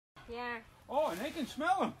Yeah. Oh, and they can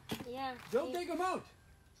smell them. Yeah. They'll dig them out.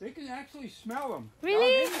 They can actually smell them.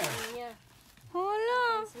 Really? Yeah. Oh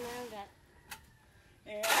I no. smell that.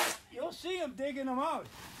 And you'll see them digging them out.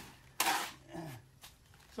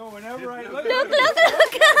 So whenever I look, Look.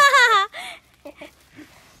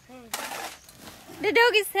 The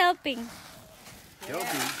dog is helping.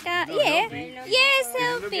 Helping? Yeah. Yes,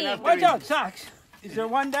 helping. watch out, socks. Is there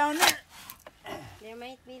one down there? There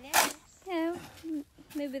might be there. Yeah,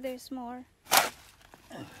 maybe there's more.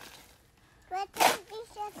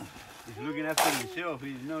 He's looking after himself.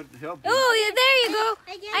 He's not helping. Oh, yeah, there you go.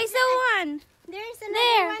 I saw one. There's There.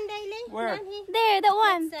 another one, Daily. Where? Down here. There, that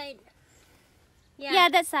one. Side. Yeah,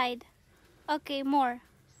 that side. Okay, more.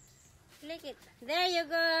 Click it. There you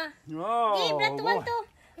go. Oh, Give that one to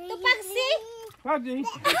Paxi. Puggy.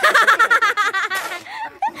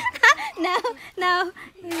 Now,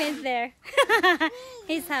 he went there.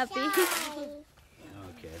 He's happy. Okay.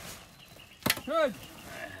 Good.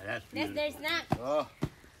 That's Yes, beautiful. there's not. Oh,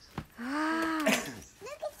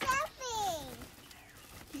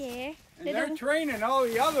 There. And they're training all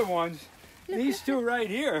the other ones. These two right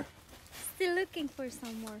here. Still looking for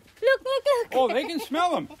some more. Look. Oh, they can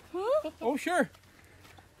smell them. Oh, sure.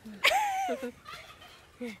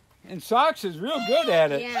 And Socks is real good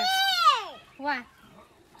at it. Yeah. What?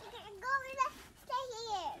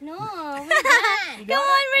 No, we're done. Come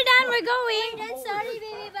on, we're done. We're going. We're done. Sorry,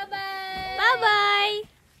 baby. Bye-bye. Bye-bye.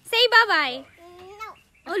 Say bye-bye.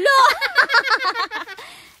 Oh, no.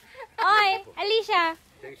 Oi, Alicia.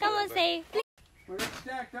 Come on, say. When it's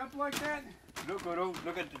stacked up like that, look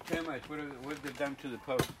at the termites. What they've done to the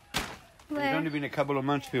post. It's Where? only been a couple of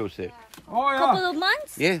months, Phil said. oh yeah. Couple of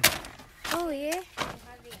months? Yeah. Oh, yeah.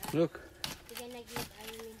 Look. We're gonna give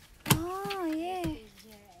Eileen. Oh, yeah.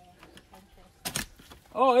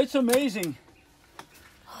 Oh, it's amazing.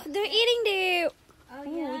 They're eating the Oh,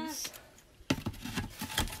 yeah. foods.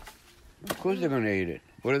 Of course they're going to eat it.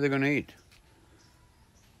 What are they going to eat?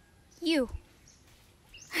 You.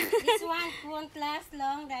 This one won't last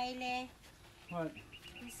long, Daily. What?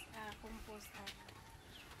 This compost.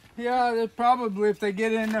 Yeah, they probably if they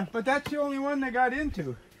get in, but that's the only one they got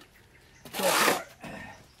into. So far.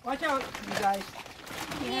 Watch out, you guys.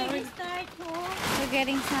 Here we start home. We're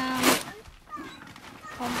getting some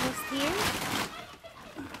compost here.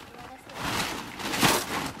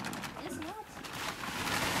 This what?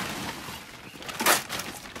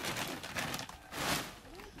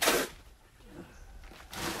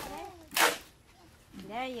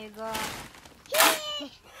 There you go.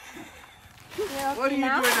 What are you doing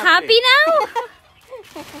up Happy there?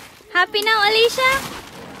 now? Happy now, Alicia?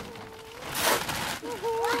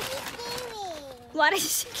 What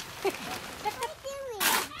is she doing?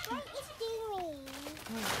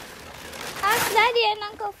 Ask Daddy and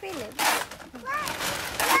Uncle Philip.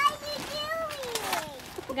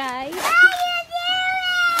 Guys.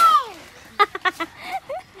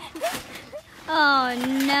 Oh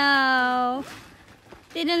no.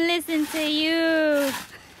 They don't listen to you.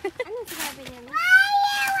 Anong sinabi niya?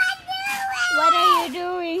 What are you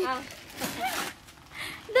doing? Ah.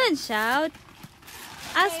 Don't shout.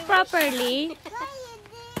 Ask properly.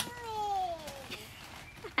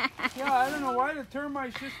 Yeah, I don't know why the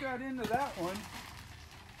termites just got into that one.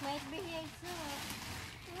 Might be here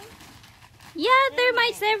too. Yeah,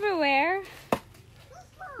 termites everywhere.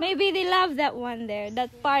 Maybe they love that one there, that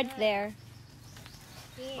part there.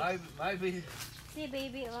 Maybe, See,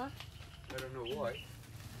 baby, oh. I don't know why.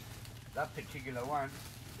 That particular one.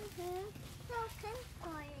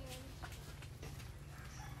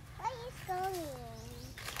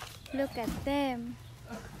 Look at them.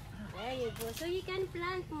 There you go. So you can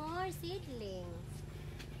plant more seedlings.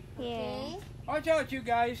 Yeah. Okay? Watch out, you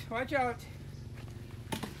guys. Watch out.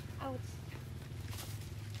 Ouch.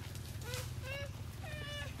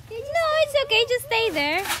 No, it's okay. Just stay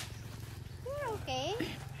there. You're okay.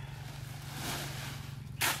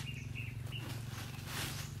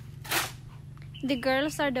 The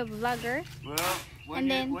girls are the vlogger. Well, And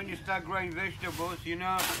then- when you start growing vegetables, you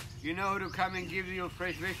know who to come and give you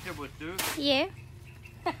fresh vegetables to. Yeah.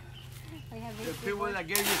 We have The people that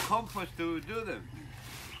gave you compost to do them.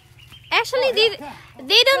 Actually,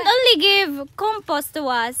 they don't only give compost to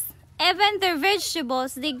us. Even their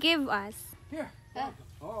vegetables, they give us. Here.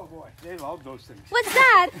 Oh boy, they love those things. What's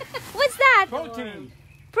that? What's that? Protein.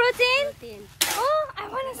 Protein? protein. Oh, I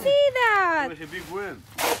want to see It that. was a big worm.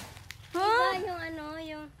 Huh? Yung ano,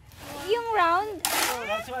 yung... Yung round. Oh,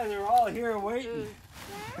 that's why they're all here waiting.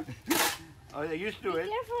 Oh, they're used to it.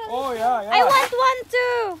 Careful. Oh yeah, yeah. I want one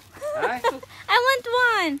too. Huh? I want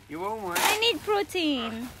one. You want one? I need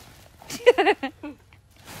protein.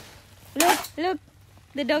 Look.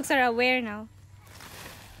 The dogs are aware now.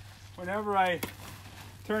 Whenever I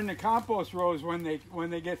turn the compost rows, when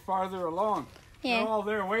they get farther along, Yeah. they're all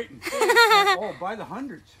there waiting. Oh, by the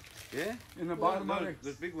hundreds. Yeah? In the bottom of the,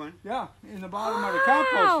 This big one. yeah, in the bottom of the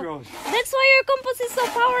compost rows. That's why your compost is so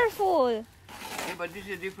powerful. Yeah, but this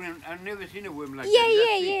is different. I've never seen a worm like Yeah,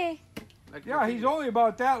 that. yeah, yeah. Like Yeah, he's only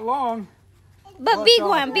about that long. But big uh,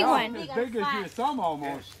 one, big yeah, one. As big as your thumb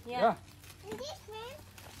almost. Yeah. Yeah.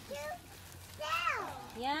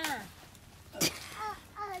 Yeah.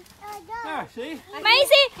 Yeah, see?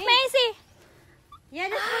 Maisie, Maisie. Yeah,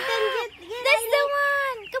 that's what then get That's the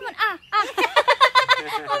one. Come on,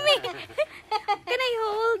 Mommy. Can I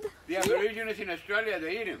hold? The Aborigines in Australia,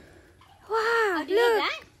 they eat him. Wow, do you look.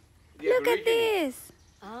 that? The Look at Aborigines. this.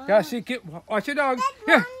 Oh. Yeah, see, watch your dog.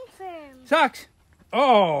 Here, socks.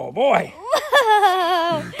 Oh, boy.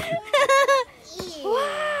 Wow.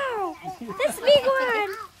 Wow. That's a big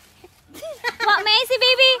one. What, Maisie,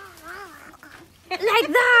 baby? Like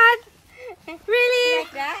that? Really?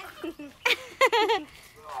 Like that?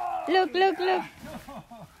 Look, look, look. Hon,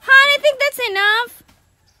 I think that's enough.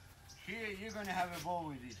 Here, you're going to have a bowl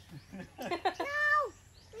with this.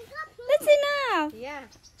 That's enough. Yeah.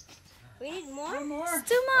 We need more? One more. It's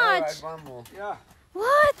too All much. right, one more. Yeah.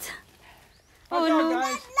 What? Oh Watch out, no.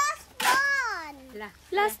 guys.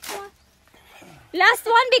 Last one. Last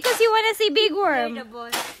one because you want to see big You're worm. the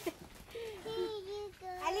boss.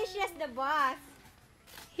 Alicia's the boss.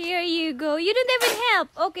 Here you go. You don't even help.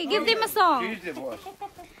 Okay, give them a song. She's the boss.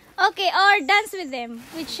 Okay, or dance with them.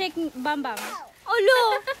 With shaking bam bam.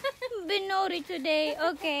 Oh look. Been naughty today.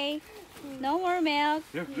 Okay. No more milk.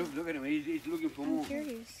 Look at him. He's looking for more.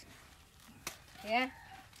 Curious. Yeah.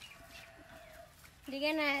 They're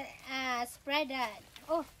gonna spread that.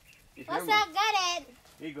 Oh, He what's found up? one. Got it.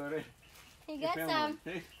 He got it. He He got found some. one.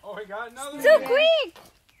 Hey, Oh, we got another So one. quick.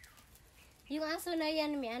 Yung aso na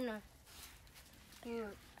yan, may ano. Yung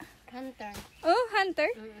hunter. Oh, Hunter.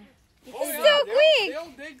 Oh, So yeah, quick.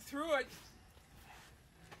 They'll dig through it.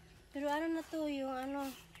 Pero ano na to, yung ano,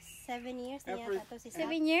 7 years na Every- yata to si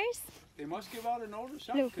 7 years? They must give out an odor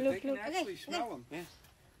something Look, because look, they can look. actually Okay, smell them.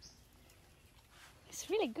 It's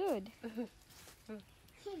really good.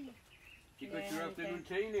 you got your afternoon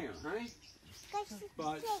tea now, huh?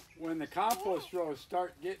 But when the compost rows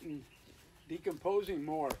start getting decomposing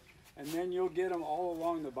more, and then you'll get them all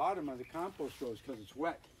along the bottom of the compost rows because it's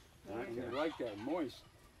wet. And they like that, moist.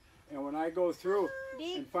 And when I go through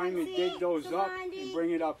and finally dig those up and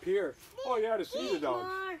bring it up here, oh yeah, to see the Dig dogs.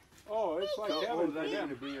 more. Oh, it's like Oh, heaven for that's going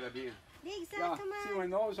them. to be up here. Dig, Sam, Yeah, come see on. when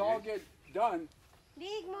those all get done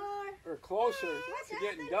Dig more. or closer to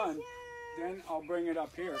getting done, then I'll bring it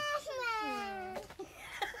up here.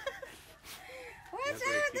 What's That's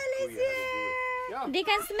why I up, keep showing you how to do it. Yeah, They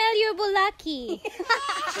can smell your bulaki.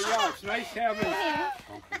 so yeah, it's nice having a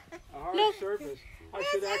hard Look. surface. I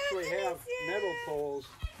should actually have metal poles.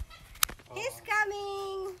 He's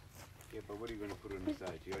coming. Yeah, but what are you going to put on the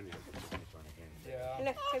side? You only have to put this on again. Yeah.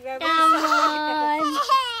 Look, grabe Come sa, on.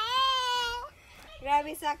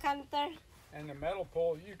 grabe sa hunter. And the metal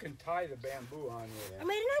pole, you can tie the bamboo on with it.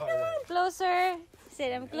 Mayroon na doon. Closer. Sit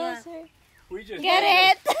them closer. We just Get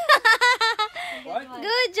it. What?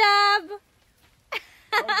 Good job.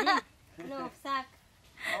 No, sack.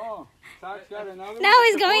 Oh, Todd's got another one? Now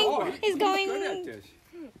he's going. Oh, He's going. good at this.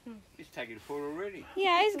 He's taking 4 already.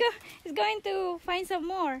 Yeah, he's going to find some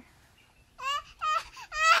more.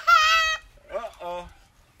 Uh-oh.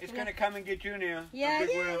 It's going to come and get you now. Yeah, A big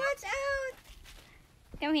yeah, worm. watch out.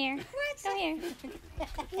 Come here. Come here.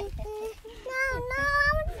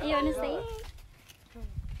 No. You wanna see?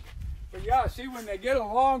 But yeah, see when they get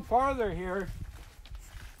along farther here.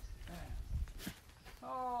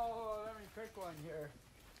 Oh, let me pick one here.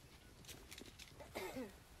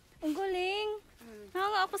 Ang galing.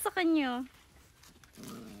 Hanga ako sa kanya.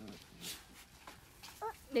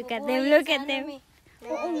 Look at them, look at them.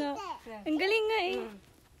 Oo nga. Ang galing nga eh.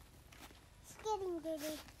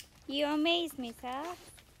 You amaze me, Saf.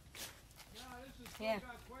 Yeah.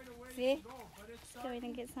 Got quite a ways See? to go, but it's So we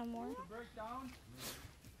can get some more. to break down.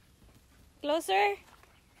 Closer.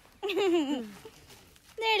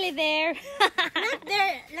 Nearly there. Not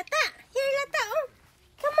there. Lata. Here, Lata. Oh.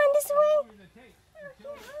 Come on this way. How long does it take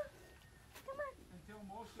until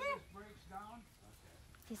most of this breaks down?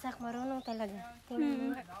 Si Sak marunong talaga. Tingnan mo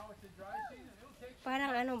nga. Now it's the dry season. It'll take,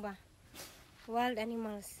 Parang ano ba? Wild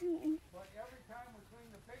animals. but every time we clean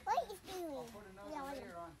the pig, I'll put another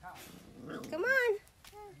layer on top. Come on.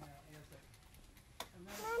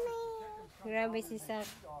 Grabe si Sak.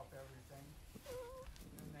 Off everything.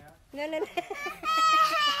 And that. No, no, no.